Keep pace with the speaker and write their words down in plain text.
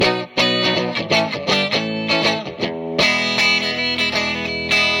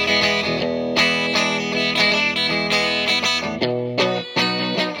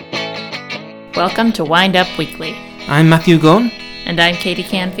Welcome to Wind Up Weekly. I'm Matthew Gunn. And I'm Katie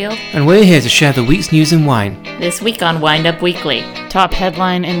Canfield. And we're here to share the week's news in wine. This week on Wind Up Weekly, top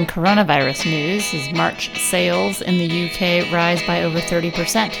headline in coronavirus news is March sales in the UK rise by over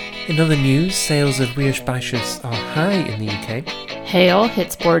 30%. In other news, sales of Brioche Baches are high in the UK. Hail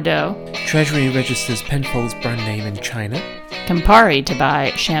hits Bordeaux. Treasury registers Penfolds brand name in China. Campari to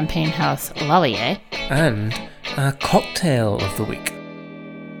buy Champagne House Lallier. And our cocktail of the week.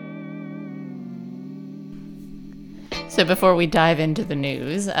 So before we dive into the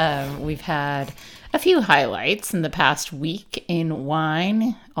news, we've had a few highlights in the past week in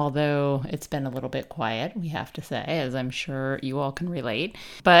wine, although it's been a little bit quiet, we have to say, as I'm sure you all can relate.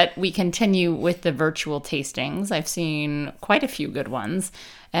 But we continue with the virtual tastings. I've seen quite a few good ones,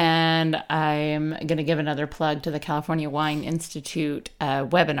 and I'm going to give another plug to the California Wine Institute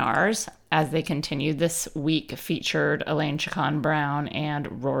webinars as they continue. This week featured Elaine Chacon-Brown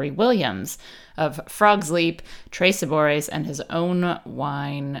and Rory Williams of Frog's Leap, Tres Sabores, and his own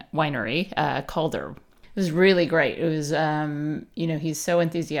winery, Calder. It was really great. It was, he's so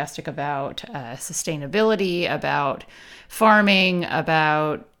enthusiastic about sustainability, about farming,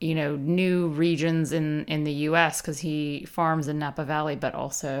 about, new regions in the U.S. because he farms in Napa Valley, but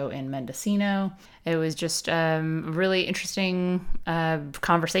also in Mendocino. It was just a really interesting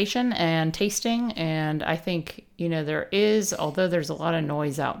conversation and tasting. And I think, although there's a lot of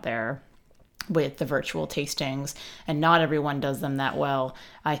noise out there with the virtual tastings, and not everyone does them that well,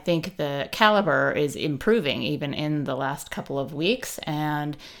 I think the caliber is improving even in the last couple of weeks,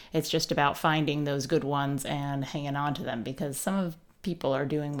 and it's just about finding those good ones and hanging on to them, because some of people are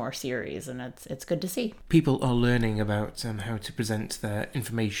doing more series, and it's good to see. People are learning about how to present their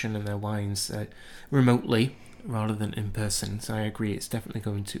information and their wines remotely rather than in person. So I agree, it's definitely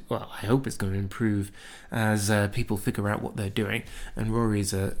going to, I hope it's going to improve as people figure out what they're doing. And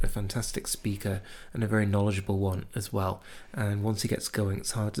Rory's a fantastic speaker and a very knowledgeable one as well. And once he gets going,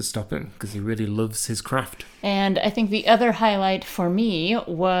 it's hard to stop him because he really loves his craft. And I think the other highlight for me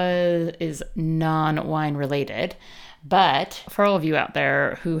is non-wine related. But for all of you out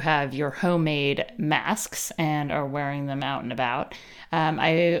there who have your homemade masks and are wearing them out and about,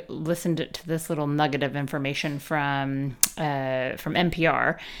 I listened to this little nugget of information from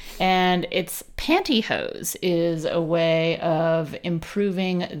NPR, and it's pantyhose is a way of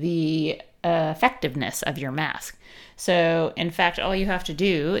improving the effectiveness of your mask. So, in fact, all you have to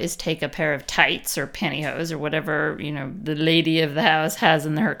do is take a pair of tights or pantyhose or whatever, the lady of the house has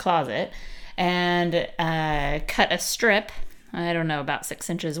in her closet, and cut a strip, I don't know, about 6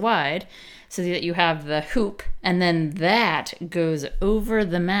 inches wide, so that you have the hoop, and then that goes over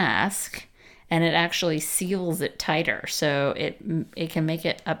the mask, and it actually seals it tighter. So it can make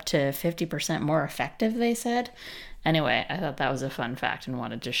it up to 50% more effective, they said. Anyway, I thought that was a fun fact and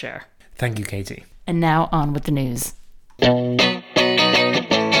wanted to share. Thank you, Katie. And now on with the news.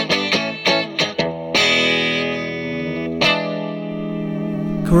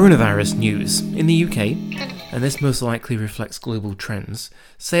 Coronavirus news. In the UK, and this most likely reflects global trends,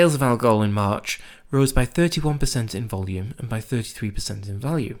 sales of alcohol in March rose by 31% in volume and by 33% in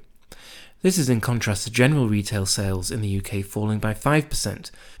value. This is in contrast to general retail sales in the UK falling by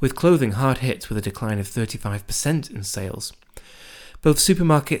 5%, with clothing hard hit with a decline of 35% in sales. Both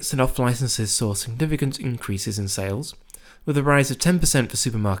supermarkets and off-licenses saw significant increases in sales, with a rise of 10% for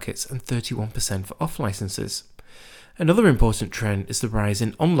supermarkets and 31% for off-licenses. Another important trend is the rise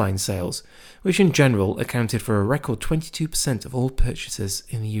in online sales, which in general accounted for a record 22% of all purchases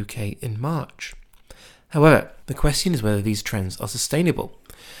in the UK in March. However, the question is whether these trends are sustainable.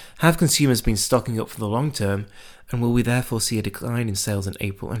 Have consumers been stocking up for the long term, and will we therefore see a decline in sales in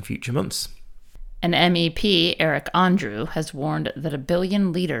April and future months? An MEP, Eric Andrew, has warned that 1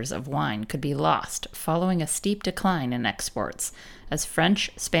 billion litres of wine could be lost following a steep decline in exports, as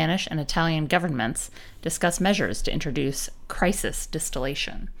French, Spanish, and Italian governments discuss measures to introduce crisis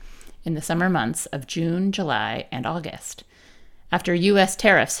distillation in the summer months of June, July, and August. After U.S.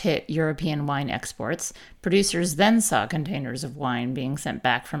 tariffs hit European wine exports, producers then saw containers of wine being sent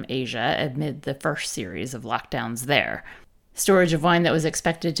back from Asia amid the first series of lockdowns there. Storage of wine that was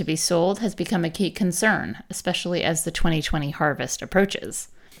expected to be sold has become a key concern, especially as the 2020 harvest approaches.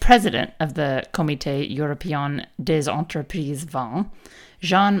 President of the Comité Européen des Entreprises Vin,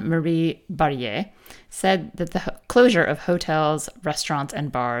 Jean-Marie Barrier, said that the closure of hotels, restaurants, and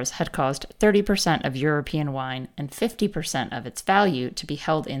bars had caused 30% of European wine and 50% of its value to be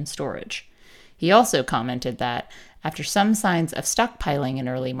held in storage. He also commented that, after some signs of stockpiling in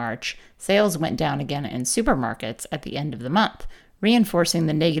early March, sales went down again in supermarkets at the end of the month, reinforcing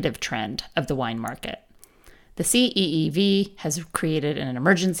the negative trend of the wine market. The CEEV has created an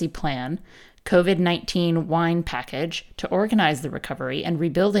emergency plan COVID-19 wine package to organize the recovery and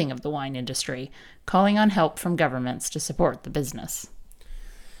rebuilding of the wine industry, calling on help from governments to support the business.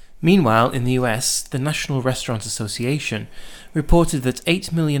 Meanwhile, in the US, the National Restaurant Association reported that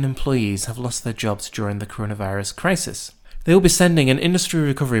 8 million employees have lost their jobs during the coronavirus crisis. They will be sending an industry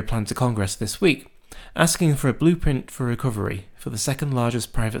recovery plan to Congress this week, asking for a blueprint for recovery for the second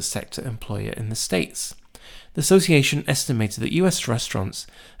largest private sector employer in the States. The association estimated that US restaurants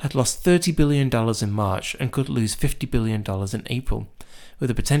had lost $30 billion in March and could lose $50 billion in April, with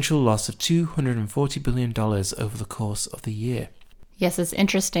a potential loss of $240 billion over the course of the year. Yes, it's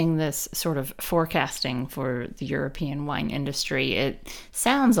interesting, this sort of forecasting for the European wine industry. It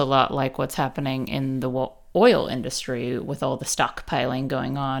sounds a lot like what's happening in the oil industry with all the stockpiling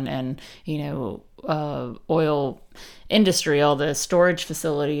going on and, oil industry, all the storage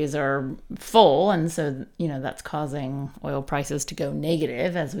facilities are full. And so, that's causing oil prices to go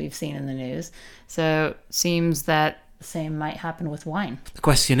negative, as we've seen in the news. So it seems that the same might happen with wine. The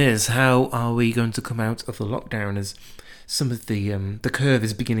question is, how are we going to come out of the lockdown as some of the curve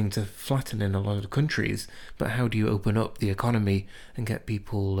is beginning to flatten in a lot of countries, but how do you open up the economy and get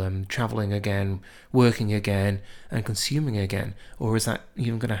people travelling again, working again, and consuming again? Or is that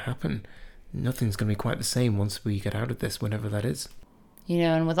even going to happen? Nothing's going to be quite the same once we get out of this, whenever that is.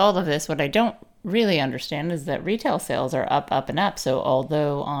 And with all of this, what I don't really understand is that retail sales are up, and up. So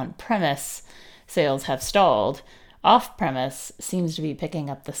although on-premise sales have stalled, off-premise seems to be picking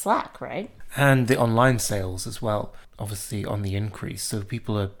up the slack, right? And the online sales as well, obviously on the increase. So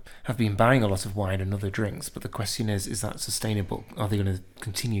people have been buying a lot of wine and other drinks, but the question is that sustainable? Are they going to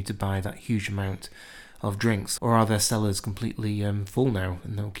continue to buy that huge amount of drinks? Or are their cellars completely full now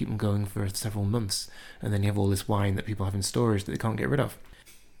and they'll keep them going for several months? And then you have all this wine that people have in storage that they can't get rid of.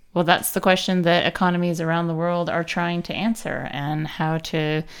 Well, that's the question that economies around the world are trying to answer, and how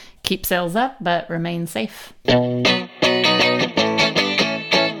to keep sales up but remain safe.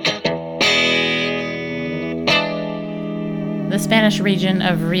 The Spanish region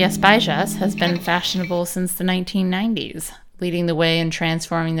of Rías Baixas has been fashionable since the 1990s, leading the way in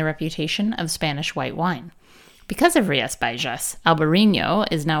transforming the reputation of Spanish white wine. Because of Rías Baixas, Albarino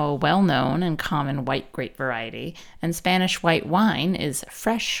is now a well-known and common white grape variety, and Spanish white wine is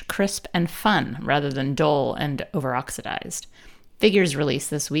fresh, crisp, and fun rather than dull and over-oxidized. Figures released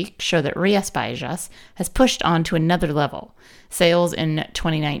this week show that Rías Baixas has pushed on to another level. Sales in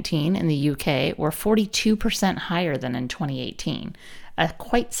 2019 in the UK were 42% higher than in 2018, a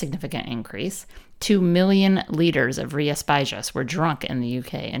quite significant increase. 2 million litres of Rías Baixas were drunk in the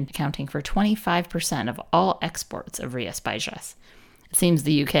UK, and accounting for 25% of all exports of Rías Baixas. It seems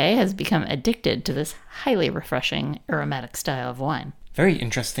the UK has become addicted to this highly refreshing aromatic style of wine. Very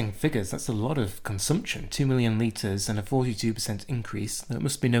interesting figures. That's a lot of consumption. 2 million litres and a 42% increase. It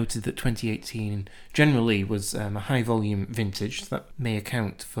must be noted that 2018 generally was a high volume vintage. So that may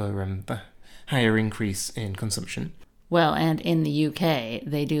account for the higher increase in consumption. Well, and in the UK,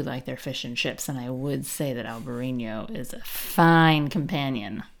 they do like their fish and chips, and I would say that Albarino is a fine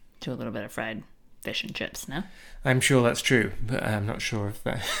companion to a little bit of fried fish and chips, no? I'm sure that's true, but I'm not sure if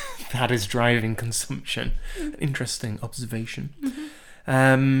that is driving consumption. Interesting observation.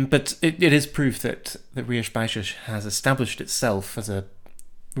 Mm-hmm. But it is proof that Rías Baixas has established itself as a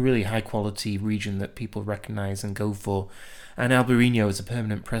really high-quality region that people recognise and go for, and Albarino is a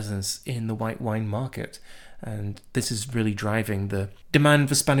permanent presence in the white wine market. And this is really driving the demand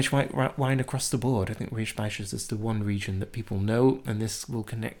for Spanish white wine across the board. I think Rías Baixas is the one region that people know, and this will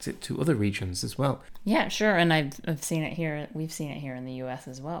connect it to other regions as well. Yeah, sure. And I've seen it here. We've seen it here in the U.S.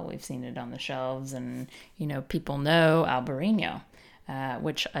 as well. We've seen it on the shelves, and people know Albarino,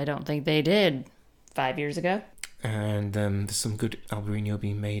 which I don't think they did 5 years ago. And there's some good Albarino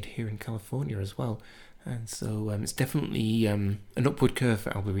being made here in California as well. And so it's definitely an upward curve for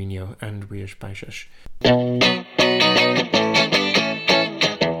Albarino and Rías Baixas.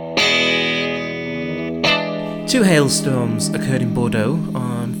 Two hailstorms occurred in Bordeaux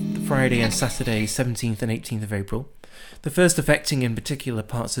on Friday and Saturday, 17th and 18th of April. The first affecting in particular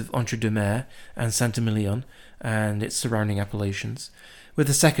parts of Entre-deux-Mers and Saint-Emilion and its surrounding appellations, with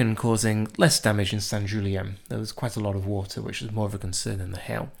the second causing less damage in Saint-Julien. There was quite a lot of water, which was more of a concern than the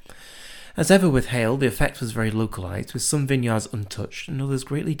hail. As ever with hail, the effect was very localised, with some vineyards untouched and others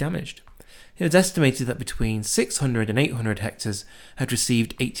greatly damaged. It was estimated that between 600 and 800 hectares had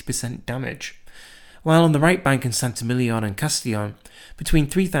received 80% damage, while on the right bank in Saint-Emilion and Castillon, between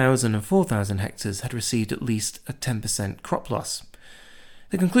 3,000 and 4,000 hectares had received at least a 10% crop loss.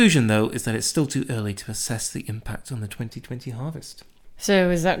 The conclusion, though, is that it's still too early to assess the impact on the 2020 harvest.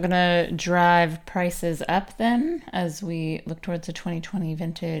 So is that going to drive prices up then as we look towards the 2020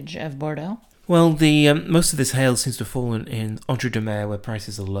 vintage of Bordeaux? Well, the most of this hail seems to have fallen in Entre-deux-Mers, where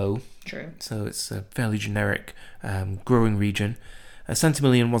prices are low. True. So it's a fairly generic growing region.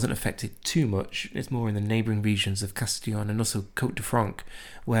 Saint-Emilion wasn't affected too much. It's more in the neighbouring regions of Castillon and also Côte de Franc,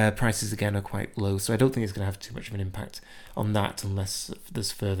 where prices again are quite low. So I don't think it's going to have too much of an impact on that unless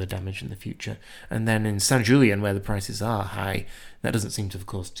there's further damage in the future. And then in Saint-Julien, where the prices are high, that doesn't seem to have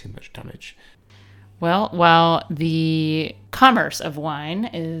caused too much damage. Well, while the commerce of wine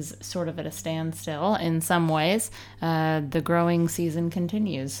is sort of at a standstill in some ways, the growing season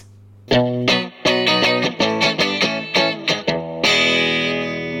continues.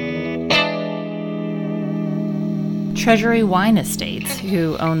 Treasury Wine Estates,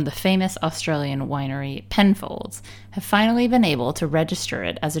 who own the famous Australian winery Penfolds, have finally been able to register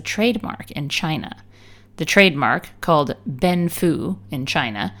it as a trademark in China. The trademark, called Ben Fu in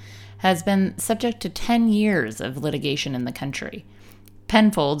China, has been subject to 10 years of litigation in the country.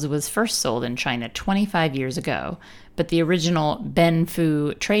 Penfolds was first sold in China 25 years ago, but the original Ben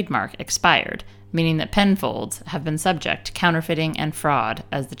Fu trademark expired, meaning that Penfolds have been subject to counterfeiting and fraud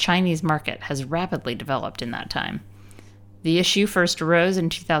as the Chinese market has rapidly developed in that time. The issue first arose in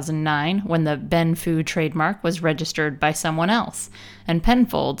 2009 when the Ben Fu trademark was registered by someone else, and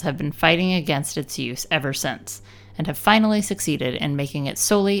Penfolds have been fighting against its use ever since, and have finally succeeded in making it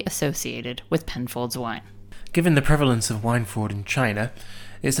solely associated with Penfolds wine. Given the prevalence of wine fraud in China,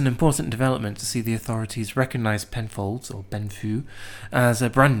 it's an important development to see the authorities recognise Penfolds, or Ben Fu, as a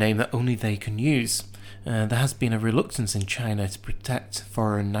brand name that only they can use. There has been a reluctance in China to protect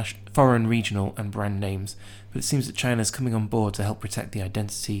foreign regional and brand names, but it seems that China is coming on board to help protect the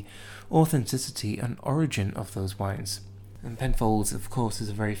identity, authenticity and origin of those wines. And Penfolds, of course, is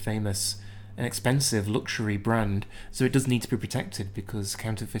a very famous and expensive luxury brand, so it does need to be protected because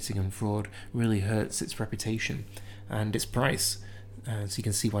counterfeiting and fraud really hurts its reputation and its price. So you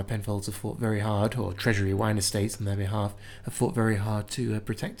can see why Penfolds have fought very hard, or Treasury Wine Estates on their behalf have fought very hard to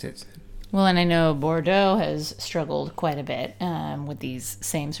protect it. Well, and I know Bordeaux has struggled quite a bit with these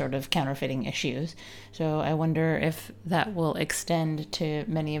same sort of counterfeiting issues. So I wonder if that will extend to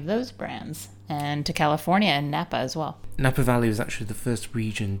many of those brands and to California and Napa as well. Napa Valley was actually the first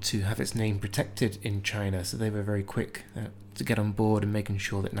region to have its name protected in China, so they were very quick to get on board and making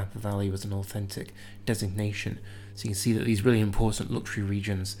sure that Napa Valley was an authentic designation. So you can see that these really important luxury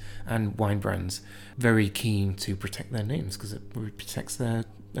regions and wine brands very keen to protect their names because it protects their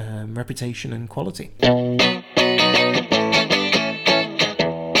reputation and quality.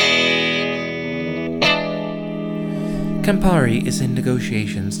 Campari is in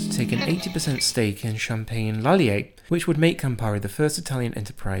negotiations to take an 80% stake in Champagne Lallier, which would make Campari the first Italian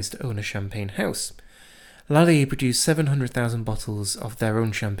enterprise to own a champagne house. Lallier produce 700,000 bottles of their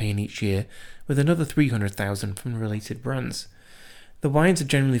own champagne each year, with another 300,000 from related brands. The wines are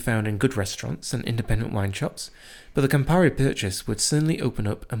generally found in good restaurants and independent wine shops, but the Campari purchase would certainly open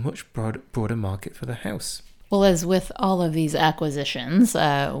up a much broader market for the house. Well, as with all of these acquisitions,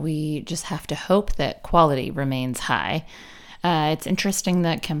 we just have to hope that quality remains high. It's interesting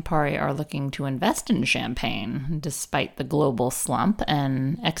that Campari are looking to invest in champagne, despite the global slump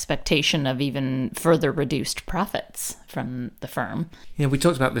and expectation of even further reduced profits from the firm. Yeah, we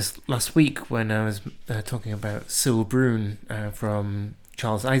talked about this last week when I was talking about Syl Brun from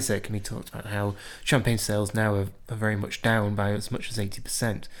Charles Isaac, and he talked about how champagne sales now are very much down by as much as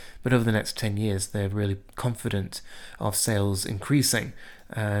 80%, but over the next 10 years they're really confident of sales increasing,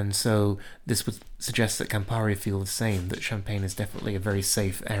 and so this would suggest that Campari feel the same, that champagne is definitely a very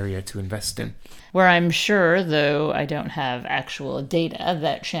safe area to invest in. Where I'm sure, though I don't have actual data,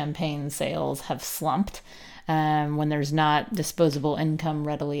 that champagne sales have slumped when there's not disposable income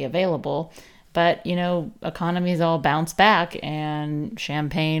readily available. But, economies all bounce back and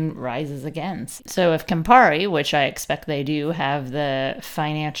champagne rises again. So if Campari, which I expect they do, have the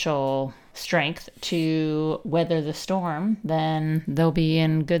financial strength to weather the storm, then they'll be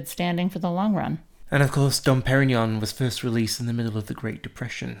in good standing for the long run. And of course, Dom Perignon was first released in the middle of the Great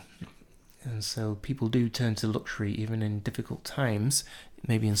Depression. And so people do turn to luxury even in difficult times.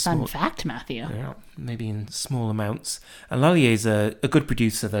 Maybe in small... Fun fact, Matthew. Yeah, maybe in small amounts. And Lallier is a good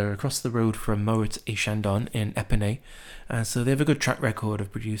producer. They're across the road from Moët et Chandon in Épinay. So they have a good track record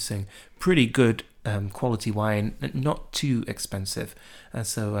of producing pretty good quality wine, not too expensive.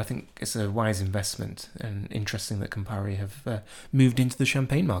 So I think it's a wise investment, and interesting that Campari have moved into the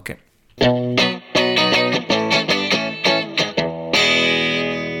champagne market.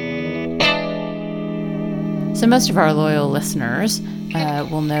 So most of our loyal listeners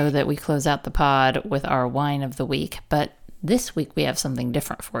will know that we close out the pod with our wine of the week, but This week we have something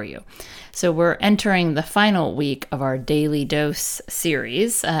different for you. So we're entering the final week of our Daily Dose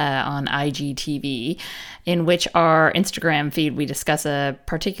series on IGTV, in which our Instagram feed we discuss a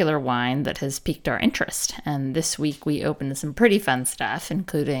particular wine that has piqued our interest. And this week we opened some pretty fun stuff,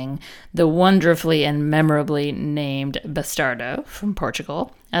 including the wonderfully and memorably named Bastardo from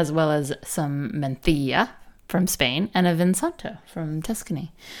Portugal, as well as some Mencía from Spain, and a Vinsanto from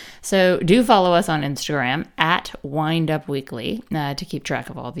Tuscany. So do follow us on Instagram at WindUpWeekly to keep track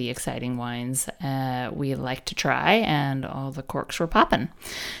of all the exciting wines we like to try and all the corks we're popping.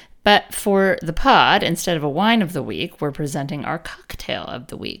 But for the pod, instead of a wine of the week, we're presenting our cocktail of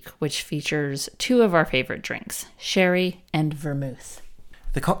the week, which features two of our favorite drinks, sherry and vermouth.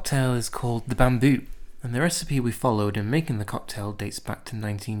 The cocktail is called the Bamboo, and the recipe we followed in making the cocktail dates back to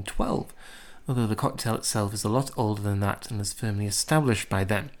 1912. Although the cocktail itself is a lot older than that and was firmly established by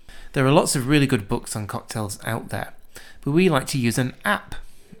then. There are lots of really good books on cocktails out there, but we like to use an app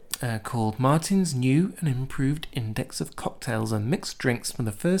called Martin's New and Improved Index of Cocktails and Mixed Drinks from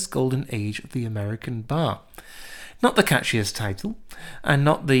the First Golden Age of the American Bar. Not the catchiest title, and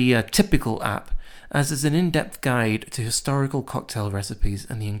not the typical app, as is an in-depth guide to historical cocktail recipes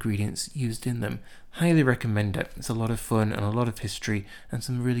and the ingredients used in them. Highly recommend it. It's a lot of fun and a lot of history and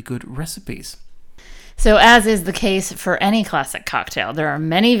some really good recipes. So as is the case for any classic cocktail, there are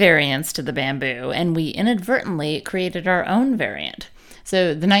many variants to the Bamboo, and we inadvertently created our own variant. So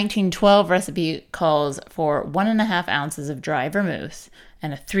the 1912 recipe calls for 1.5 ounces of dry vermouth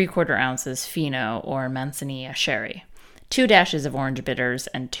and 3/4 ounces Fino or Manzanilla sherry, 2 dashes of orange bitters,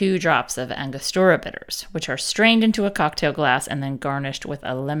 and 2 drops of Angostura bitters, which are strained into a cocktail glass and then garnished with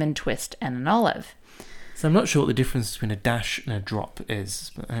a lemon twist and an olive. So I'm not sure what the difference between a dash and a drop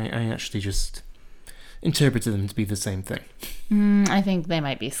is, but I actually just interpreted them to be the same thing. I think they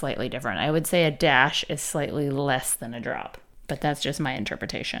might be slightly different. I would say a dash is slightly less than a drop, but that's just my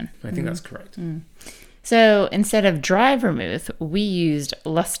interpretation. I think that's correct. So instead of dry vermouth, we used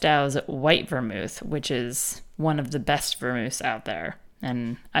Lustau's white vermouth, which is one of the best vermouths out there.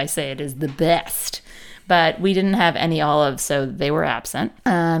 And I say it is the best. But we didn't have any olives, so they were absent.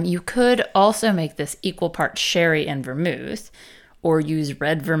 You could also make this equal parts sherry and vermouth, or use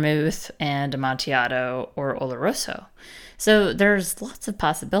red vermouth and Amontillado or Oloroso. So there's lots of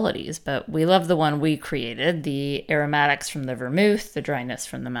possibilities, but we love the one we created, the aromatics from the vermouth, the dryness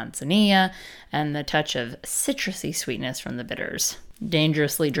from the manzanilla, and the touch of citrusy sweetness from the bitters.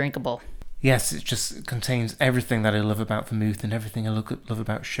 Dangerously drinkable. Yes, it just contains everything that I love about vermouth and everything I love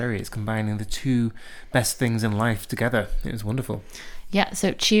about sherry. It's combining the two best things in life together. It was wonderful. Yeah,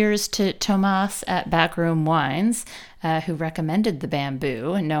 so cheers to Tomas at Backroom Wines, who recommended the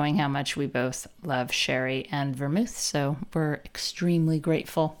Bamboo, knowing how much we both love sherry and vermouth. So we're extremely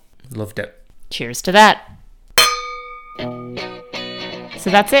grateful. Loved it. Cheers to that.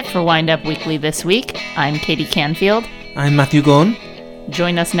 So that's it for Wind Up Weekly this week. I'm Katie Canfield. I'm Matthew Gaughan.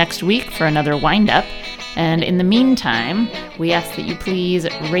 Join us next week for another Wind Up. And in the meantime, we ask that you please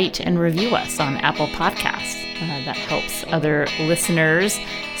rate and review us on Apple Podcasts. That helps other listeners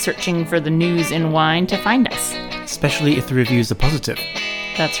searching for the news in wine to find us. Especially if the reviews are positive.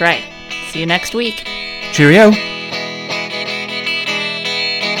 That's right. See you next week. Cheerio.